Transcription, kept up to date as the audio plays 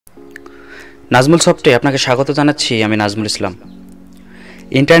নাজমুল সফটে আপনাকে স্বাগত জানাচ্ছি। আমি নাজমুল ইসলাম।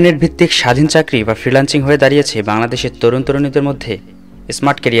 ইন্টারনেট ভিত্তিক স্বাধীন চাকরি বা ফ্রিল্যান্সিং হয়ে দাঁড়িয়েছে বাংলাদেশের তরুণ তরুণীদের মধ্যে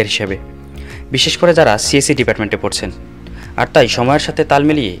স্মার্ট ক্যারিয়ার হিসেবে, বিশেষ করে যারা সিএসসি ডিপার্টমেন্টে পড়ছেন। আর তাই সময়ের সাথে তাল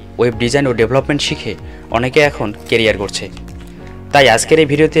মিলিয়ে ওয়েব ডিজাইন ও ডেভেলপমেন্ট শিখে অনেকে এখন ক্যারিয়ার করছে। তাই আজকের এই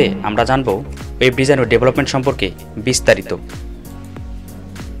ভিডিওতে আমরা জানব ওয়েব ডিজাইন ও ডেভেলপমেন্ট সম্পর্কে বিস্তারিত।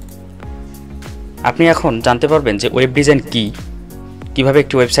 আপনি এখন জানতে পারবেন যে ওয়েব ডিজাইন কী, কীভাবে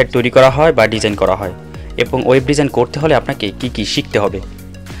একটি ওয়েবসাইট তৈরি করা হয় বা ডিজাইন করা হয়, এবং ওয়েব ডিজাইন করতে হলে আপনাকে কি কি শিখতে হবে।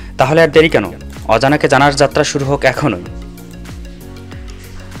 তাহলে আর দেরি কেন, অজানাকে জানার যাত্রা শুরু হোক এখনই।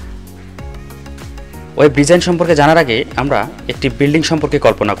 ওয়েব ডিজাইন সম্পর্কে জানার আগে আমরা একটি বিল্ডিং সম্পর্কে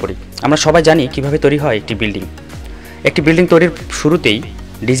কল্পনা করি। আমরা সবাই জানি কিভাবে তৈরি হয় একটি বিল্ডিং। একটি বিল্ডিং তৈরির শুরুতেই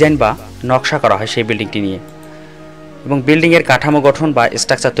ডিজাইন বা নকশা করা হয় সেই বিল্ডিংটি নিয়ে, এবং বিল্ডিংয়ের কাঠামো গঠন বা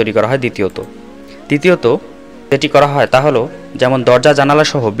স্ট্রাকচার তৈরি করা হয় দ্বিতীয়ত যেটি করা হয় তা হলো যেমন দরজা জানালা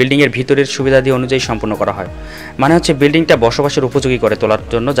সহ বিল্ডিংয়ের ভিতরের সুবিধাদি অনুযায়ী সম্পূর্ণ করা হয়। মানে হচ্ছে বিল্ডিংটা বসবাসের উপযোগী করে তোলার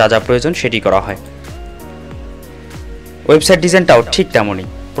জন্য যা যা প্রয়োজন সেটি করা হয়। ওয়েবসাইট ডিজাইনটাও ঠিক তেমনই।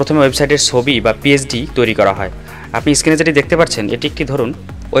 প্রথমে ওয়েবসাইটের ছবি বা পিএসডি তৈরি করা হয়। আপনি স্ক্রিনে যেটি দেখতে পাচ্ছেন এটি একটি ধরুন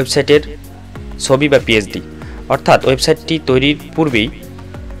ওয়েবসাইটের ছবি বা পিএসডি, অর্থাৎ ওয়েবসাইটটি তৈরির পূর্বেই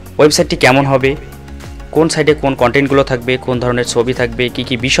ওয়েবসাইটটি কেমন হবে, কোন সাইডে কোন কন্টেন্টগুলো থাকবে, কোন ধরনের ছবি থাকবে, কি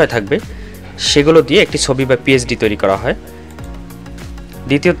কি বিষয় থাকবে, সেগুলো দিয়ে একটি ছবি বা পিএসডি তৈরি করা হয়।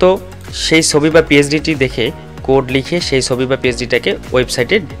 দ্বিতীয়ত সেই ছবি বা পিএসডিটি দেখে কোড লিখে সেই ছবি বা পিএসডিটাকে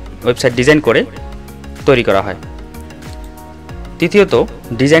ওয়েবসাইট ডিজাইন করে তৈরি করা হয়। তৃতীয়ত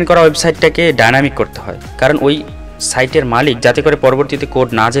ডিজাইন করা ওয়েবসাইটটাকে ডায়নামিক করতে হয়, কারণ ওই সাইটের মালিক যাতে করে পরবর্তীতে কোড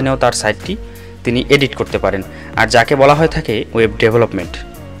না জেনেও তার সাইটটি তিনি এডিট করতে পারেন, আর যাকে বলা হয়ে থাকে ওয়েব ডেভেলপমেন্ট।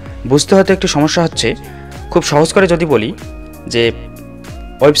 বুঝতে হয়তো একটু সমস্যা হচ্ছে, খুব সহজ করে যদি বলি যে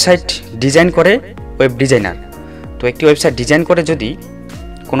ওয়েবসাইট ডিজাইন করে ওয়েব ডিজাইনার। তো একটি ওয়েবসাইট ডিজাইন করে যদি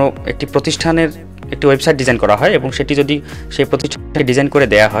কোনো একটি প্রতিষ্ঠানের একটি ওয়েবসাইট ডিজাইন করা হয় এবং সেটি যদি সেই প্রতিষ্ঠানকে ডিজাইন করে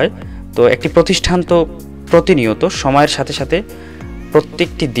দেয়া হয়, তো একটি প্রতিষ্ঠান তো প্রতিনিয়ত সময়ের সাথে সাথে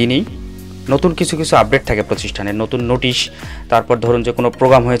প্রত্যেকটি দিনই নতুন কিছু আপডেট থাকে প্রতিষ্ঠানের, নতুন নোটিশ, তারপর ধরুন যে কোনো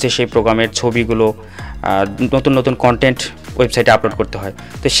প্রোগ্রাম হয়েছে সেই প্রোগ্রামের ছবিগুলো, নতুন কন্টেন্ট ওয়েবসাইটে আপলোড করতে হয়।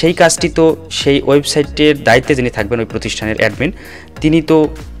 তো সেই কাজটি তো সেই ওয়েবসাইটের দায়িত্বে যিনি থাকবেন ওই প্রতিষ্ঠানের অ্যাডমিন, তিনি তো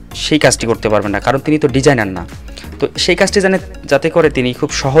সেই কাজটি করতে পারবেন না, কারণ তিনি তো ডিজাইনার না। তো সেই কাজটি যাতে করে তিনি খুব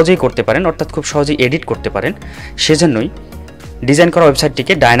সহজেই করতে পারেন, অর্থাৎ খুব সহজেই এডিট করতে পারেন, সেজন্যই ডিজাইন করা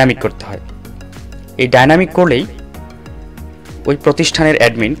ওয়েবসাইটটিকে ডায়নামিক করতে হয়। এই ডায়নামিক করলেই ওই প্রতিষ্ঠানের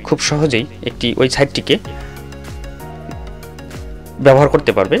অ্যাডমিন খুব সহজেই ওই সাইটটিকে ব্যবহার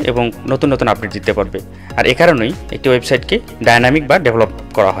করতে পারবে এবং নতুন আপডেট দিতে পারবে। আর এ কারণেই একটি ওয়েবসাইটকে ডায়নামিক বা ডেভেলপ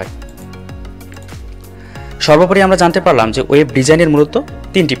করা হয়। সর্বোপরি আমরা জানতে পারলাম যে ওয়েব ডিজাইনের মূলত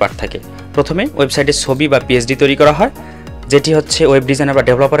তিনটি পার্ট থাকে। প্রথমে ওয়েবসাইটের ছবি বা পিএসডি তৈরি করা হয়, যেটি হচ্ছে ওয়েব ডিজাইনার বা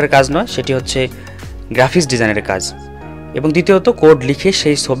ডেভেলপারের কাজ নয়, সেটি হচ্ছে গ্রাফিক্স ডিজাইনের কাজ। এবং দ্বিতীয়ত কোড লিখে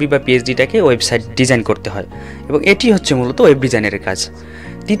সেই ছবি বা পিএসডিটাকে ওয়েবসাইট ডিজাইন করতে হয়, এবং এটি হচ্ছে মূলত ওয়েব ডিজাইনের কাজ।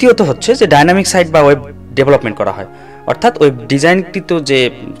 তৃতীয়ত হচ্ছে যে ডায়নামিক সাইট বা ওয়েব ডেভেলপমেন্ট করা হয়, অর্থাৎ ওয়েব ডিজাইনকৃত যে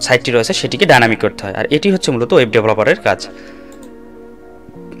সাইটটি রয়েছে সেটিকে ডায়নামিক করতে হয়, আর এটি হচ্ছে মূলত ওয়েব ডেভেলপারের কাজ।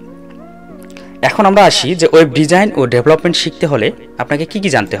 এখন আমরা আসি যে ওয়েব ডিজাইন ও ডেভেলপমেন্ট শিখতে হলে আপনাকে কি কি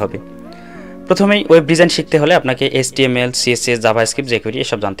জানতে হবে। প্রথমেই ওয়েব ডিজাইন শিখতে হলে আপনাকে HTML, CSS, জাভাস্ক্রিপ্ট, jQuery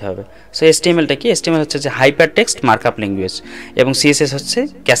এসব জানতে হবে। সো HTMLটা কি? HTML হচ্ছে যে হাইপার টেক্সট মার্কআপ ল্যাঙ্গুয়েজ, এবং CSS হচ্ছে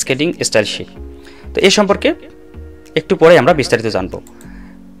ক্যাসকেডিং স্টাইল শিট। তো এই সম্পর্কে একটু পরে আমরা বিস্তারিত জানব।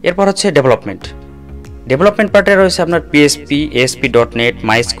 এরপর হচ্ছে ডেভেলপমেন্ট পার্টে রয়েছে আপনার PHP, ASP.NET,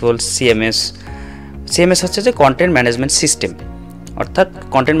 MySQL, CMS হচ্ছে যে কন্টেন্ট ম্যানেজমেন্ট সিস্টেম, অর্থাৎ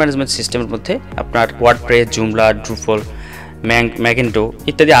কন্টেন্ট ম্যানেজমেন্ট সিস্টেমের মধ্যে আপনার ওয়ার্ডপ্রেস, জুমলা, ড্রুপল, ম্যাগেন্টো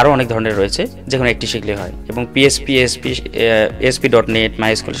ইত্যাদি আরও অনেক ধরনের রয়েছে, যে কোনো একটি শিখলে হয়। এবং PHP, ASP.NET,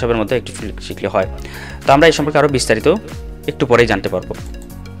 MySQL সবের মধ্যে একটি শিখলে হয়। তো আমরা এই সম্পর্কে আরও বিস্তারিত একটু পরেই জানতে পারবো।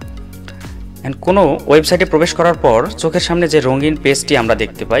 কোনো ওয়েবসাইটে প্রবেশ করার পর চোখের সামনে যে রঙিন পেজটি আমরা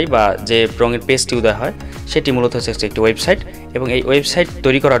দেখতে পাই বা যে রঙিন পেজটি উদয় হয়, সেটি মূলত হচ্ছে একটি ওয়েবসাইট, এবং এই ওয়েবসাইট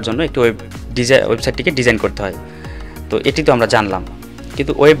তৈরি করার জন্য একটি ওয়েবসাইটটিকে ডিজাইন করতে হয়। তো এটি তো আমরা জানলাম,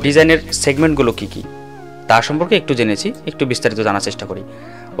 কিন্তু ওয়েব ডিজাইনের সেগমেন্টগুলো কী কী তা সম্পর্কে একটু জেনেছি, একটু বিস্তারিত জানার চেষ্টা করি।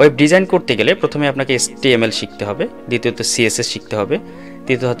 ওয়েব ডিজাইন করতে গেলে প্রথমে আপনাকে HTML শিখতে হবে, দ্বিতীয়ত CSS শিখতে হবে,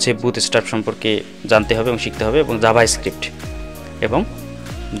 তৃতীয়ত হচ্ছে বুটস্ট্র্যাপ সম্পর্কে জানতে হবে এবং শিখতে হবে, এবং জাভাস্ক্রিপ্ট এবং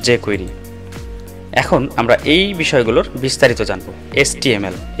jQuery। এখন আমরা এই বিষয়গুলোর বিস্তারিত জানব।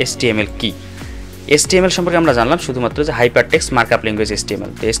 HTML কি? HTML সম্পর্কে আমরা জানলাম শুধুমাত্র যে hyper text markup language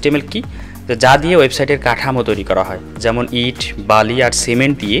HTML। তো HTML কি? যা দিয়ে ওয়েবসাইটের কাঠামো তৈরি করা হয়, যেমন ইট, বালি আর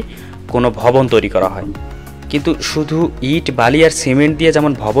সিমেন্ট দিয়ে কোনো ভবন তৈরি করা হয়। কিন্তু শুধু ইট, বালি আর সিমেন্ট দিয়ে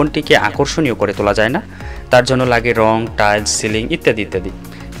যেমন ভবনটিকে আকর্ষণীয় করে তোলা যায় না, তার জন্য লাগে রং, টাইলস, সিলিং ইত্যাদি ইত্যাদি।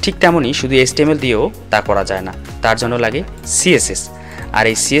 ঠিক তেমনই শুধু HTML দিয়েও তা করা যায় না, তার জন্য লাগে CSS। আর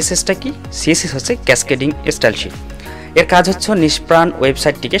এই CSSটা কি? CSS হচ্ছে ক্যাসকেডিং স্টাইল শিট। এর কাজ হচ্ছে নিষ্প্রাণ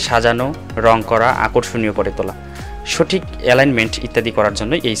ওয়েবসাইটটিকে সাজানো, রং করা, আকর্ষণীয় করে তোলা, সঠিক অ্যালাইনমেন্ট ইত্যাদি করার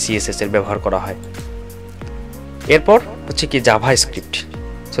জন্য এই CSS এর ব্যবহার করা হয়। এরপর হচ্ছে কি জাভাস্ক্রিপ্ট।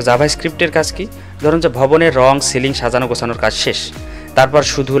 সো জাভাস্ক্রিপ্টের কাজ কি? ধরুন যে ভবনের রং, সিলিং সাজানো গোছানোর কাজ শেষ, তারপর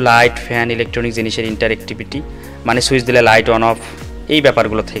শুধু লাইট, ফ্যান, ইলেকট্রনিক জিনিসের ইন্টারেক্টিভিটি, মানে সুইচ দিলে লাইট অন অফ, এই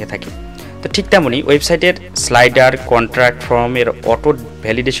ব্যাপারগুলো থেকে থাকে। তো ঠিক তেমনই ওয়েবসাইটের স্লাইডার, কন্ট্রাক্ট ফর্ম এর অটো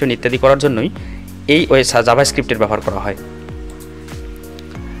ভ্যালিডেশন ইত্যাদি করার জন্যই এই জাভাস্ক্রিপ্টের ব্যবহার করা হয়।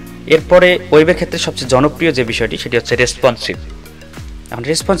 এরপরে ওয়েবের ক্ষেত্রে সবচেয়ে জনপ্রিয় যে বিষয়টি সেটি হচ্ছে রেসপন্সিভ। এখন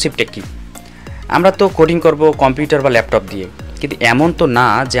রেসপন্সিভটা কি? আমরা তো কোডিং করব কম্পিউটার বা ল্যাপটপ দিয়ে, কিন্তু এমন তো না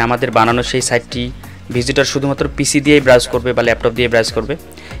যে আমাদের বানানো সেই সাইটটি ভিজিটর শুধুমাত্র পিসি দিয়েই ব্রাউজ করবে বা ল্যাপটপ দিয়ে ব্রাউজ করবে।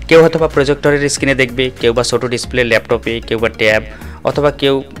 কেউ হয়তো বা প্রজেক্টরের স্ক্রিনে দেখবে, কেউ বা ছোটো ডিসপ্লে ল্যাপটপে, কেউ বা ট্যাব, অথবা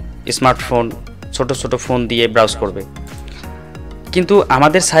কেউ স্মার্টফোন, ছোট ফোন দিয়ে ব্রাউজ করবে। কিন্তু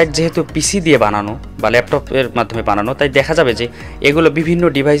আমাদের সাইট যেহেতু পিসি দিয়ে বানানো বা ল্যাপটপের মাধ্যমে বানানো, তাই দেখা যাবে যে এগুলো বিভিন্ন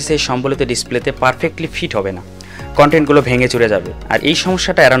ডিভাইসে সম্বলিত ডিসপ্লেতে পারফেক্টলি ফিট হবে না, কন্টেন্টগুলো ভেঙে চুরে যাবে। আর এই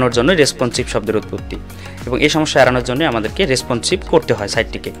সমস্যাটা এড়ানোর জন্য রেসপন্সিভ শব্দের উৎপত্তি, এবং এই সমস্যা এড়ানোর জন্য আমাদেরকে রেসপন্সিভ করতে হয়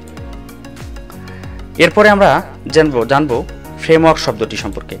সাইটটিকে। এরপরে আমরা জানবো ফ্রেমওয়ার্ক শব্দটি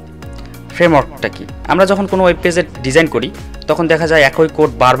সম্পর্কে। ফ্রেমওয়ার্কটা কি? আমরা যখন কোনো ওয়েব পেজের ডিজাইন করি তখন দেখা যায় একই কোড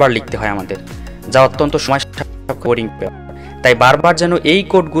বারবার লিখতে হয় আমাদের, যা অত্যন্ত সময় কোডিং। তাই বারবার যেন এই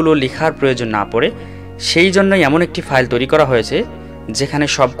কোডগুলো লেখার প্রয়োজন না পড়ে, সেই জন্যই এমন একটি ফাইল তৈরি করা হয়েছে যেখানে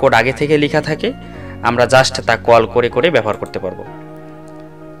সব কোড আগে থেকে লেখা থাকে, আমরা জাস্ট তা কল করে করে ব্যবহার করতে পারবো।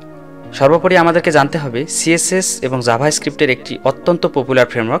 সর্বোপরি আমাদেরকে জানতে হবে CSS এবং জাভাস্ক্রিপ্টের একটি অত্যন্ত পপুলার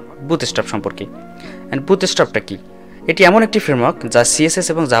ফ্রেমওয়ার্ক বুটস্ট্র্যাপ সম্পর্কে। অ্যান্ড বুটস্ট্র্যাপটা কি? এটি এমন একটি ফ্রেমওয়ার্ক যা CSS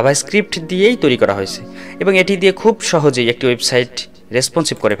এবং জাভাস্ক্রিপ্ট দিয়েই তৈরি করা হয়েছে, এবং এটি দিয়ে খুব সহজেই একটি ওয়েবসাইট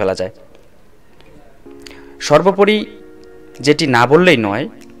রেসপন্সিভ করে ফেলা যায়। সর্বোপরি যেটি না বললেই নয়,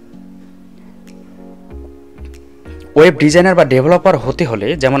 ওয়েব ডিজাইনার বা ডেভেলপার হতে হলে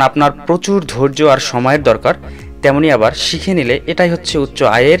যেমন আপনার প্রচুর ধৈর্য আর সময়ের দরকার, তেমনি আবার শিখে নিলে এটাই হচ্ছে উচ্চ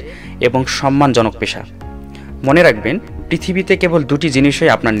আয়ের এবং সম্মানজনক পেশা। মনে রাখবেন, পৃথিবীতে কেবল দুটি জিনিসই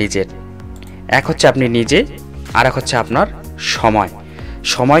আপনার নিজের, এক হচ্ছে আপনি নিজে, আর এক হচ্ছে আপনার সময়।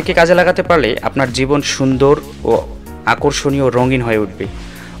 সময়কে কাজে লাগাতে পারলে আপনার জীবন সুন্দর ও আকর্ষণীয়, রঙিন হয়ে উঠবে।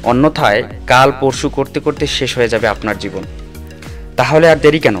 অন্যথায় কাল পরশু করতে করতে শেষ হয়ে যাবে আপনার জীবন। তাহলে আর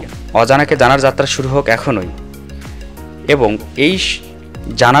দেরি কেন? অজানাকে জানার যাত্রা শুরু হোক এখনই। এবং এই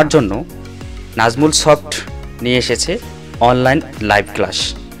জানার জন্য নাজমুল সফট নিয়ে এসেছে অনলাইন লাইভ ক্লাস,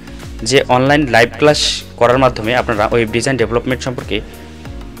 যে অনলাইন লাইভ ক্লাস করার মাধ্যমে আপনারা ওয়েব ডিজাইন ডেভেলপমেন্ট সম্পর্কে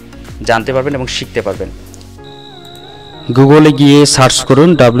জানতে পারবেন এবং শিখতে পারবেন। গুগলে গিয়ে সার্চ করুন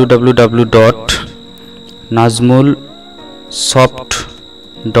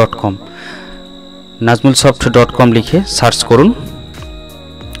www.najmulsoft.com, najmulsoft.com লিখে সার্চ করুন।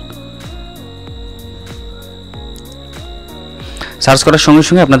 সার্চ করার সঙ্গে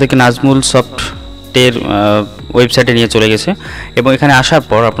সঙ্গে আপনাদেরকে নাজমুল সফটের ওয়েবসাইটে নিয়ে চলে গেছে, এবং এখানে আসার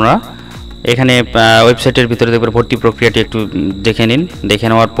পর আপনারা এখানে ওয়েবসাইটের ভিতরে দেখবেন ভর্তি প্রক্রিয়াটি একটু দেখে নিন। দেখে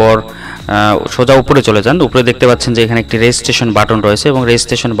নেওয়ার পর সোজা উপরে চলে যান। উপরে দেখতে পাচ্ছেন যে এখানে একটি রেজিস্ট্রেশন বাটন রয়েছে, এবং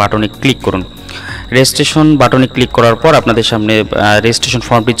রেজিস্ট্রেশন বাটনে ক্লিক করুন। রেজিস্ট্রেশন বাটনে ক্লিক করার পর আপনাদের সামনে রেজিস্ট্রেশন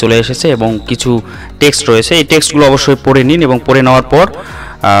ফর্মটি চলে এসেছে এবং কিছু টেক্সট রয়েছে। এই টেক্সটগুলো অবশ্যই পড়ে নিন, এবং পড়ে নেওয়ার পর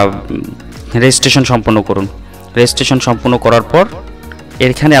রেজিস্ট্রেশন সম্পন্ন করুন। রেজিস্ট্রেশন সম্পূর্ণ করার পর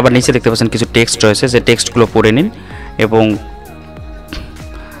এখানে আবার নিচে দেখতে পাচ্ছেন কিছু টেক্সট রয়েছে, যে টেক্সটগুলো পড়ে নিন, এবং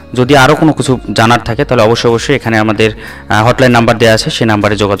যদি আরও কোনো কিছু জানার থাকে তাহলে অবশ্যই এখানে আমাদের হটলাইন নাম্বার দেওয়া আছে, সেই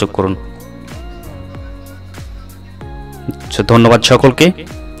নাম্বারে যোগাযোগ করুন। ধন্যবাদ সকলকে,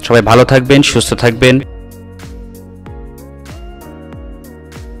 সবাই ভালো থাকবেন, সুস্থ থাকবেন।